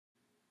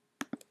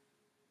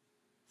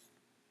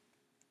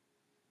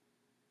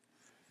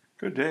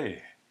Good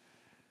day.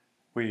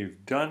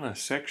 We've done a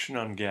section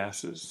on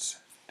gases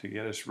to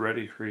get us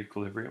ready for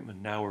equilibrium,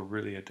 and now we're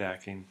really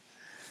attacking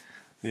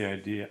the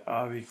idea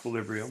of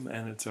equilibrium,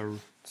 and it's a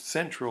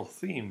central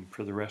theme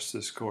for the rest of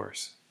this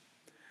course.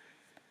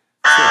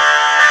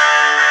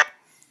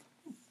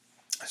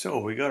 So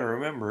we got to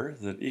remember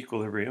that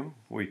equilibrium,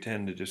 we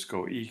tend to just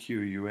go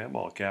EQUM,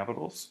 all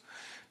capitals,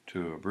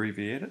 to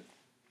abbreviate it.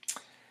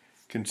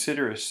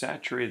 Consider a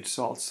saturated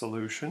salt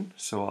solution,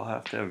 so I'll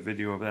have to have a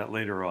video of that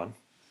later on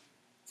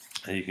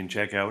that you can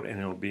check out, and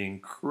it'll be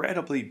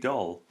incredibly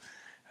dull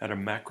at a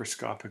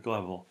macroscopic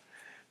level,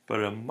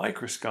 but at a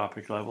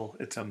microscopic level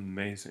it's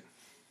amazing.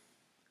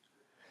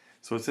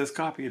 So it says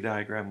copy a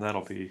diagram.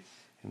 That'll be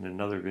in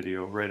another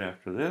video right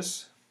after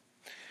this.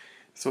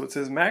 So it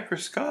says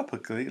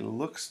macroscopically it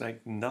looks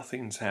like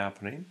nothing's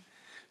happening.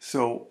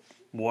 So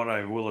what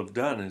I will have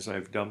done is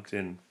I've dumped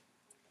in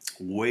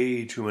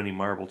way too many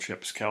marble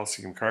chips,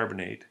 calcium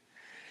carbonate,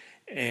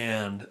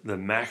 and the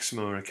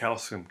maximum of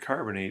calcium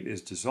carbonate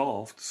is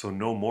dissolved, so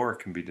no more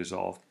can be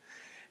dissolved.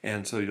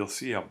 And so you'll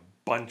see a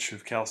bunch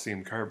of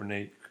calcium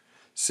carbonate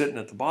sitting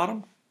at the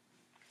bottom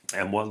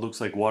and what looks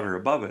like water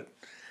above it.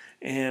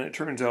 And it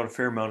turns out a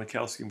fair amount of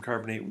calcium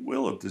carbonate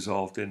will have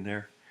dissolved in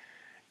there.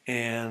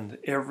 And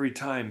every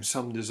time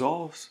some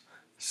dissolves,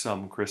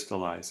 some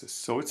crystallizes.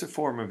 So it's a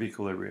form of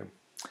equilibrium.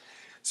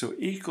 So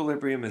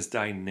equilibrium is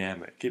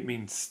dynamic. It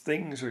means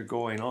things are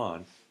going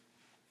on,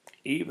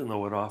 even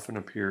though it often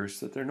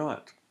appears that they're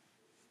not.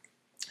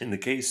 In the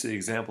case of the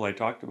example I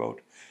talked about,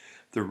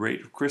 the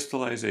rate of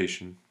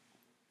crystallization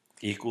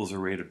equals the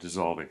rate of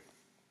dissolving.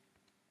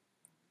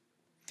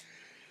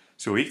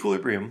 So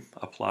equilibrium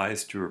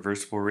applies to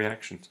reversible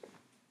reactions.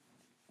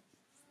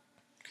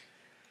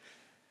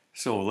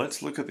 So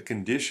let's look at the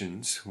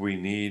conditions we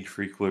need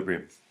for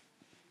equilibrium.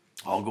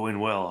 All going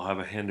well, I'll have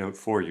a handout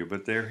for you,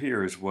 but they're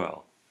here as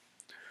well.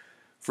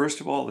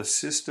 First of all, the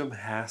system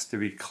has to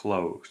be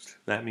closed.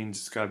 That means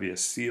it's got to be a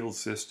sealed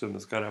system.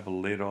 It's got to have a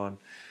lid on,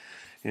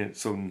 and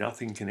so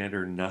nothing can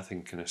enter,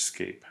 nothing can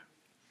escape.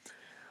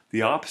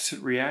 The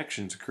opposite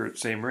reactions occur at the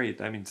same rate.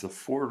 That means the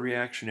forward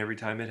reaction, every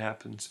time it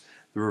happens,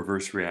 the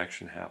reverse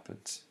reaction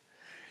happens.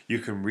 You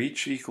can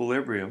reach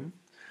equilibrium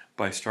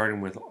by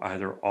starting with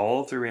either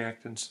all of the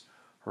reactants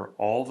or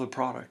all the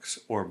products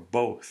or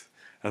both.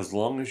 As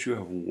long as you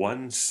have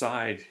one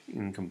side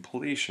in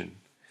completion,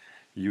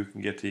 you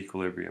can get to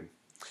equilibrium.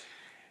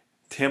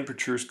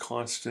 Temperature is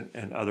constant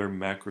and other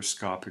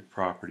macroscopic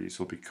properties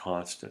will be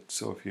constant.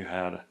 So if you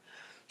had a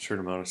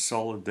certain amount of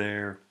solid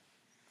there,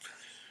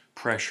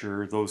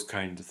 pressure, those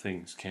kinds of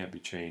things can't be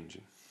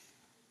changing.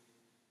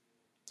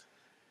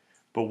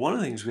 But one of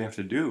the things we have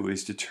to do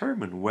is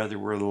determine whether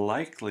we're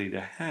likely to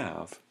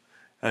have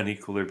an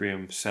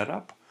equilibrium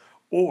setup,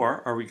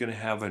 or are we going to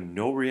have a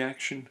no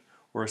reaction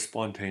or a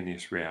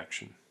spontaneous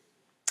reaction.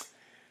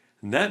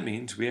 And that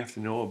means we have to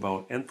know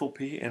about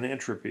enthalpy and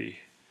entropy.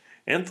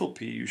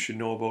 Enthalpy you should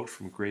know about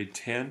from grade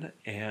 10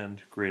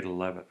 and grade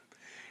 11.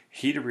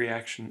 Heat of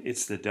reaction,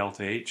 it's the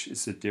delta H,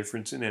 it's the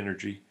difference in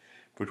energy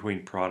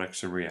between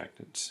products and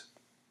reactants.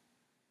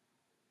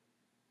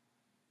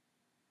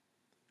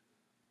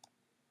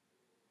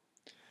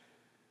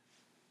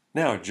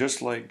 Now,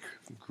 just like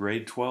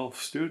grade 12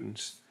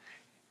 students,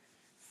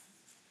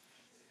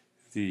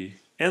 the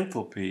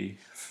enthalpy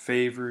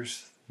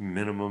favors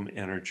minimum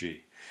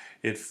energy.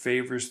 It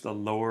favors the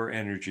lower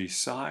energy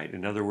side.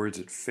 In other words,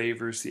 it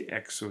favors the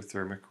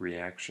exothermic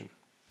reaction.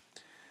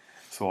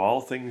 So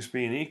all things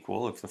being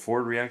equal, if the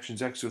forward reaction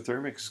is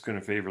exothermic, it's going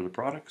to favor the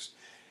products.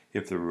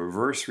 If the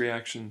reverse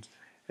reaction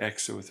is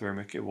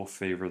exothermic, it will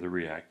favor the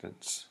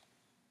reactants.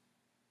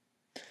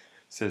 It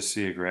says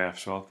see a graph,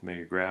 so I'll have to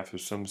make a graph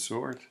of some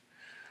sort.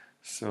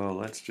 So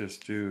let's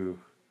just do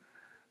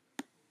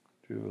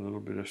a little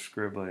bit of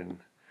scribbling.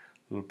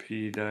 A little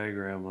P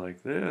diagram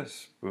like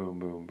this, boom,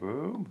 boom,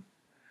 boom.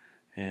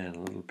 And a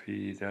little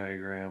P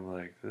diagram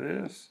like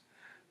this,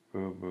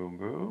 boom, boom,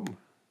 boom.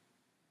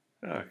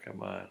 Oh,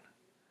 come on.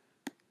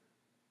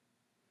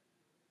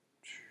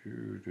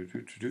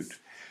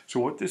 So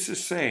what this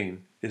is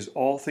saying is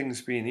all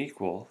things being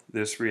equal,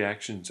 this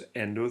reaction's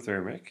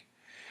endothermic,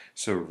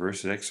 so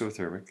reverse is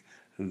exothermic.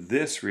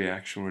 This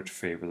reaction would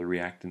favor the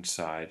reactant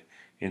side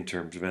in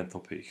terms of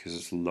enthalpy because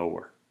it's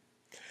lower.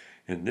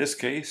 In this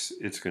case,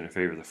 it's going to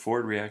favor the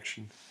forward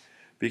reaction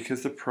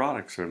because the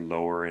products are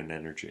lower in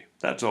energy.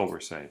 That's all we're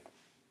saying.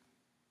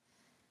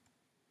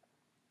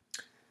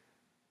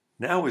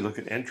 Now we look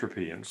at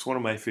entropy, and it's one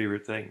of my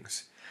favorite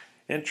things.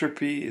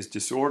 Entropy is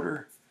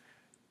disorder,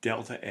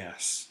 delta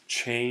S,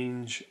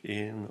 change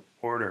in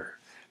order.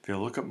 If you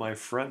look at my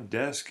front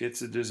desk,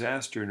 it's a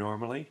disaster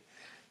normally.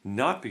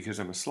 Not because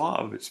I'm a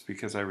slob, it's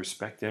because I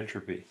respect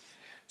entropy.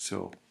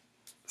 So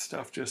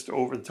stuff just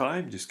over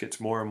time just gets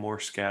more and more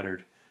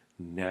scattered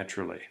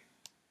naturally.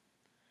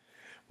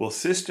 Well,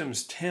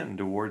 systems tend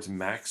towards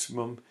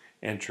maximum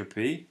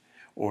entropy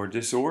or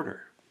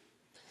disorder.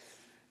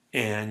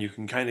 And you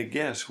can kind of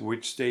guess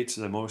which states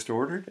are the most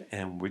ordered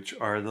and which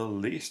are the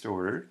least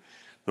ordered.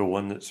 The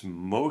one that's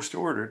most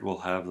ordered will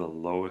have the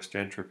lowest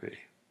entropy.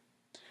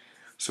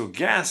 So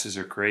gases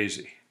are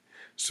crazy.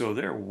 So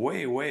they're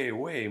way, way,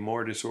 way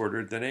more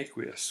disordered than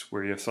aqueous,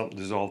 where you have something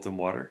dissolved in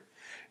water.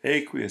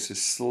 Aqueous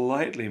is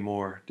slightly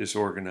more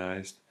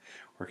disorganized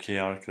or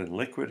chaotic than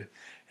liquid,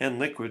 and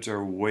liquids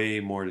are way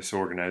more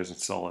disorganized than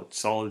solids.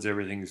 Solids,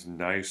 everything's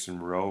nice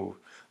and row.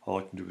 All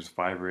it can do is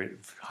vibrate,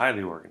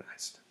 highly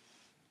organized.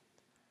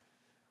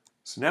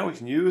 So now we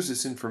can use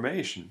this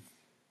information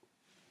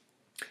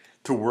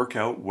to work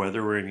out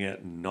whether we're going to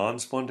get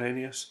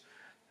non-spontaneous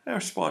or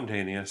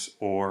spontaneous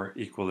or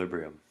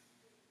equilibrium.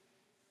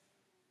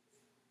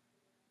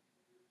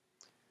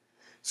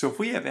 So if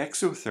we have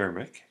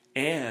exothermic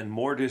and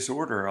more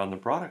disorder on the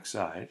product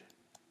side,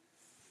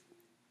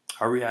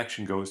 our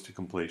reaction goes to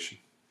completion.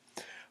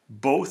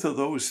 Both of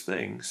those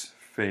things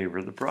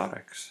favor the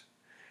products.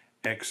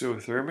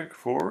 Exothermic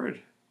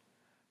forward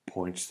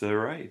points to the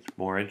right.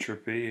 More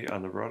entropy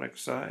on the product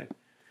side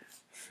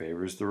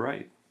favors the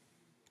right.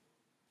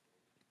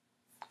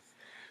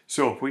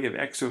 So if we have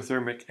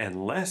exothermic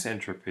and less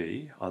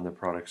entropy on the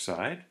product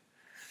side,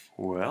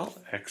 well,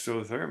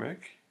 exothermic,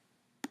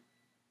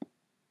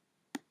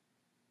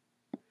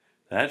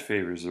 that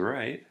favors the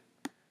right,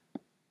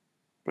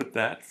 but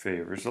that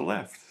favors the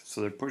left. So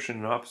they're pushing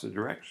in opposite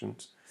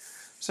directions.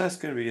 So that's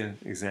going to be an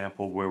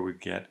example where we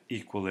get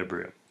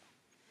equilibrium.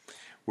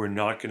 We're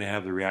not going to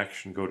have the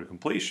reaction go to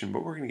completion,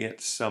 but we're going to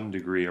get some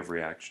degree of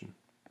reaction.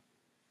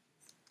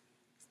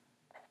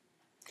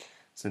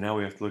 So now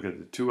we have to look at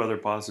the two other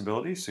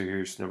possibilities. So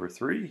here's number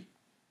 3.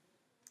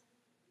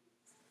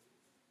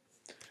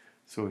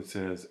 So it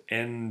says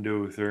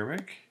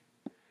endothermic.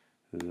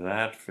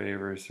 That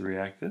favors the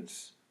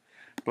reactants.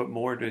 But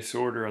more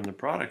disorder on the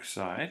product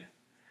side,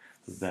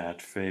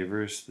 that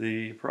favors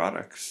the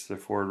products, the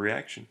forward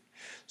reaction.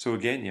 So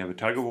again, you have a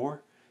tug of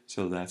war,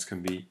 so that's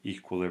going to be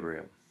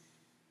equilibrium.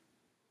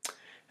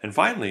 And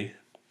finally,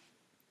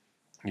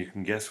 you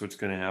can guess what's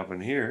going to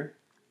happen here.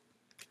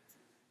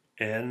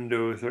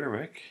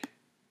 Endothermic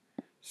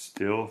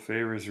still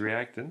favors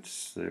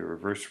reactants, the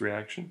reverse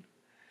reaction.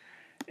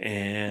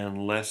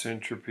 And less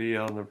entropy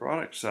on the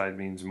product side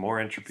means more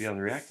entropy on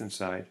the reactant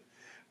side.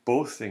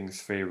 Both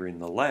things favoring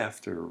the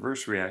left, or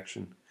reverse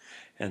reaction,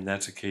 and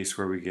that's a case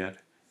where we get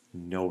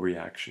no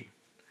reaction.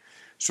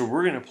 So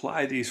we're going to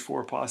apply these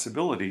 4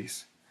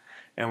 possibilities,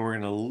 and we're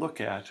going to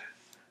look at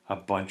a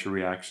bunch of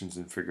reactions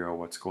and figure out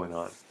what's going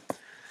on.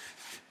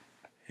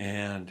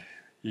 And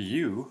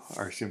you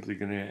are simply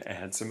going to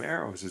add some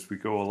arrows as we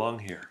go along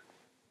here.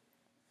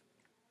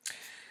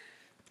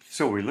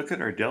 So we look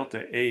at our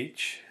delta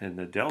H, and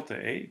the delta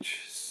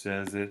H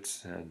says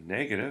it's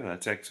negative.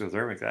 That's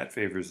exothermic. That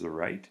favors the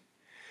right.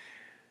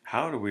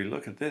 How do we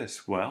look at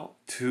this? Well,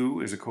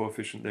 2 is a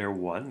coefficient there,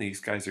 1. These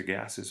guys are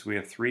gases. We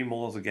have 3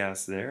 moles of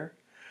gas there,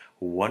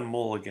 1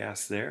 mole of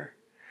gas there.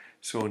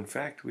 So in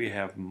fact, we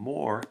have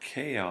more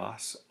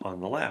chaos on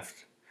the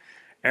left.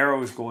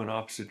 Arrows go in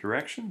opposite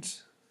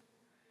directions,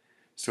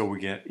 so we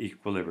get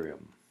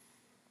equilibrium.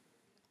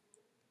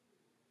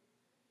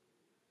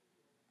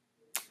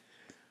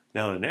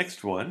 Now the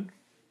next one,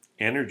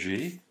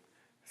 energy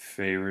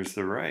favors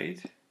the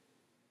right,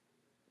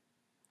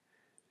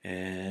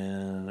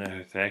 and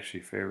it actually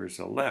favors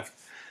the left.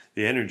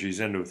 The energy is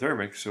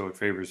endothermic, so it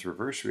favors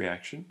reverse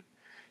reaction.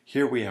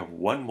 Here we have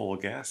 1 mole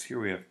of gas, here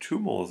we have 2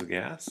 moles of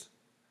gas.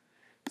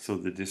 So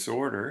the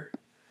disorder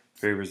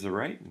favors the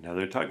right,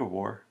 another tug of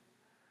war,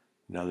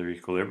 another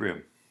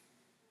equilibrium.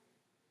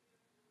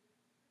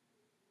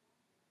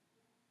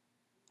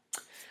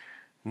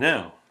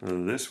 Now,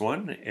 this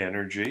one,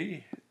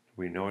 energy,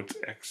 we know it's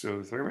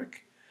exothermic,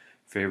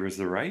 favors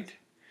the right.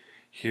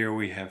 Here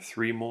we have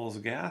 3 moles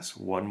of gas,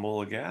 1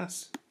 mole of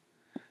gas.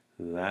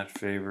 That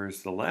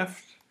favors the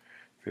left,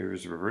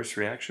 favors the reverse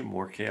reaction,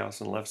 more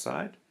chaos on the left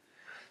side.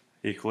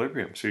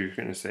 Equilibrium. So you're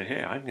going to say,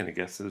 hey, I'm going to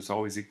guess that it's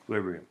always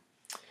equilibrium.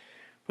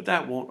 But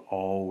that won't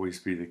always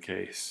be the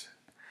case.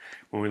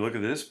 When we look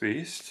at this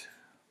beast,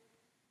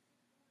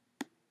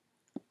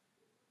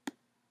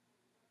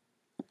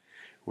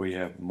 we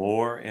have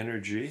more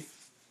energy,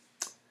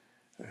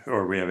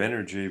 or we have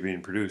energy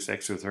being produced,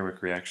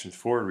 exothermic reactions,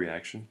 forward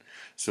reaction.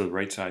 So the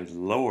right side is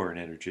lower in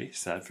energy,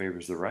 so that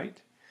favors the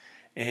right.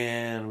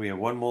 And we have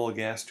 1 mole of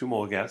gas, 2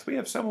 mole of gas. We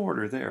have some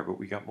order there, but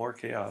we got more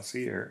chaos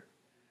here.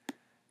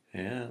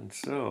 And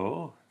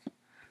so,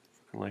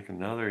 looking like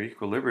another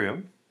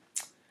equilibrium.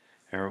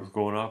 Arrows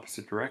going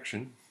opposite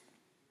direction.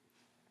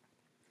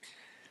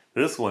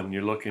 This one,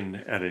 you're looking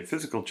at a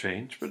physical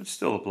change, but it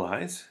still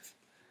applies.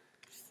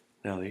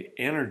 Now the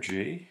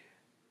energy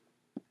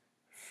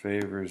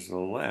favors the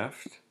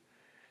left.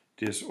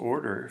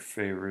 Disorder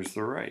favors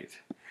the right.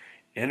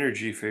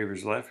 Energy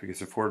favors left because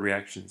the forward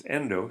reaction is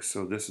endo,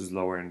 so this is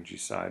lower energy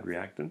side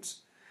reactants.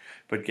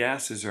 But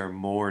gases are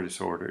more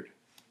disordered.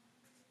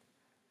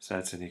 So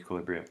that's an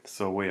equilibrium.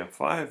 So we have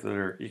 5 that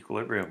are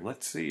equilibrium.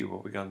 Let's see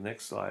what we got on the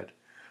next slide.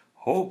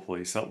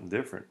 Hopefully something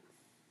different.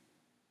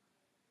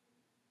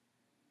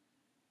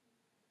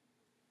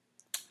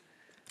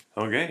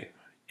 Okay,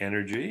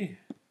 energy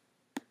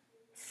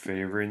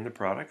favoring the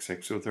products,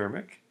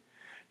 exothermic.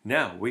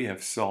 Now we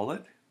have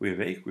solid, we have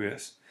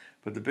aqueous,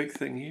 but the big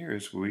thing here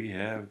is we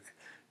have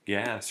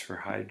gas for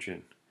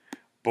hydrogen.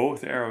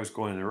 Both arrows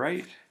go in the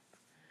right,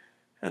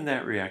 and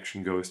that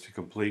reaction goes to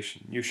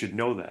completion. You should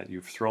know that.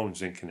 You've thrown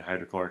zinc and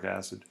hydrochloric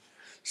acid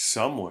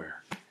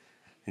somewhere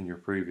in your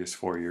previous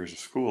 4 years of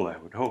school, I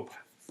would hope.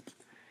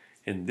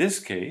 In this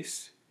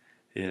case,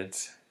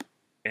 it's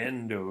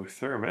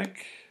endothermic,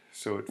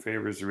 so it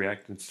favors the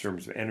reactants in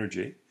terms of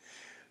energy.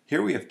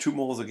 Here we have 2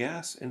 moles of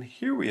gas, and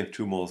here we have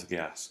 2 moles of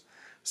gas.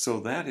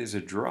 So that is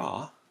a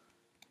draw.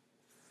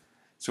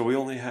 So we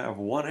only have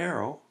one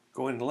arrow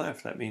going to the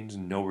left. That means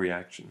no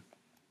reaction.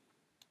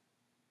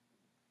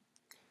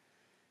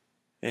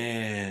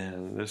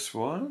 And this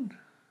one,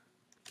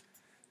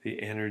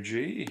 the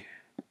energy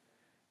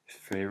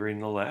favoring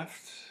the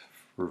left,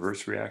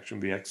 reverse reaction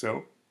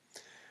VXO.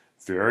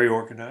 Very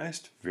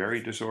organized,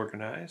 very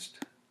disorganized.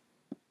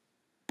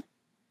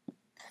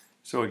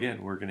 So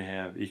again, we're going to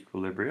have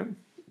equilibrium,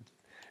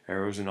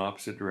 arrows in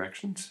opposite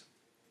directions.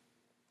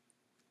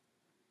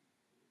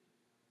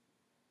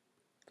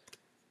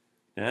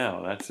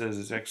 Now that says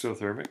it's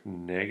exothermic,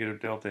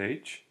 negative delta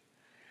H.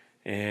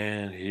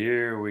 And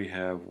here we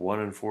have 1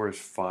 and 4 is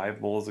 5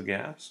 moles of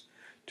gas,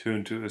 2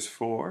 and 2 is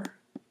 4.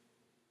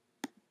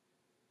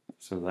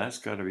 So that's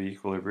got to be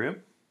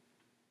equilibrium.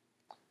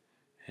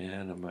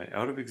 And am I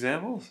out of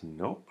examples?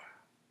 Nope.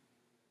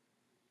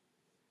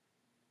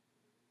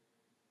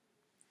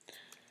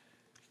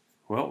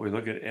 Well, we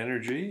look at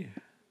energy.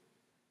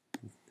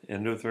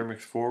 Endothermic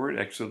forward,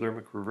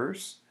 exothermic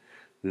reverse.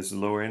 This is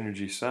lower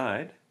energy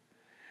side.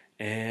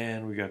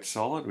 And we got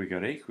solid, we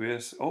got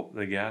aqueous. Oh,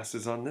 the gas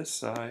is on this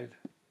side.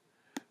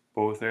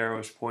 Both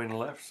arrows pointing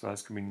left, so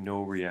that's going to be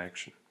no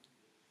reaction.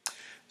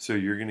 So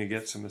you're going to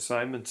get some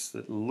assignments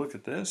that look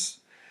at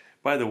this.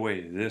 By the way,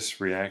 this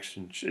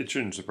reaction, it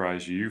shouldn't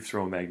surprise you. You've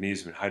thrown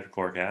magnesium and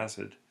hydrochloric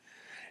acid,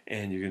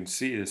 and you can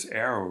see this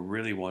arrow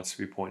really wants to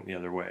be pointing the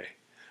other way.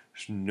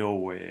 There's no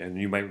way,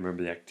 and you might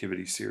remember the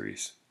activity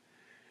series.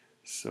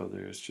 So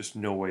there's just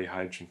no way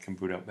hydrogen can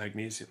boot out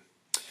magnesium.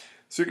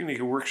 So you're going to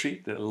get a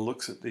worksheet that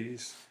looks at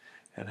these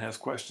and has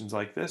questions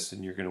like this,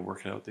 and you're going to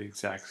work it out the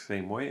exact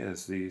same way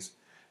as these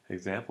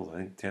examples. I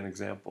think 10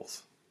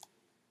 examples.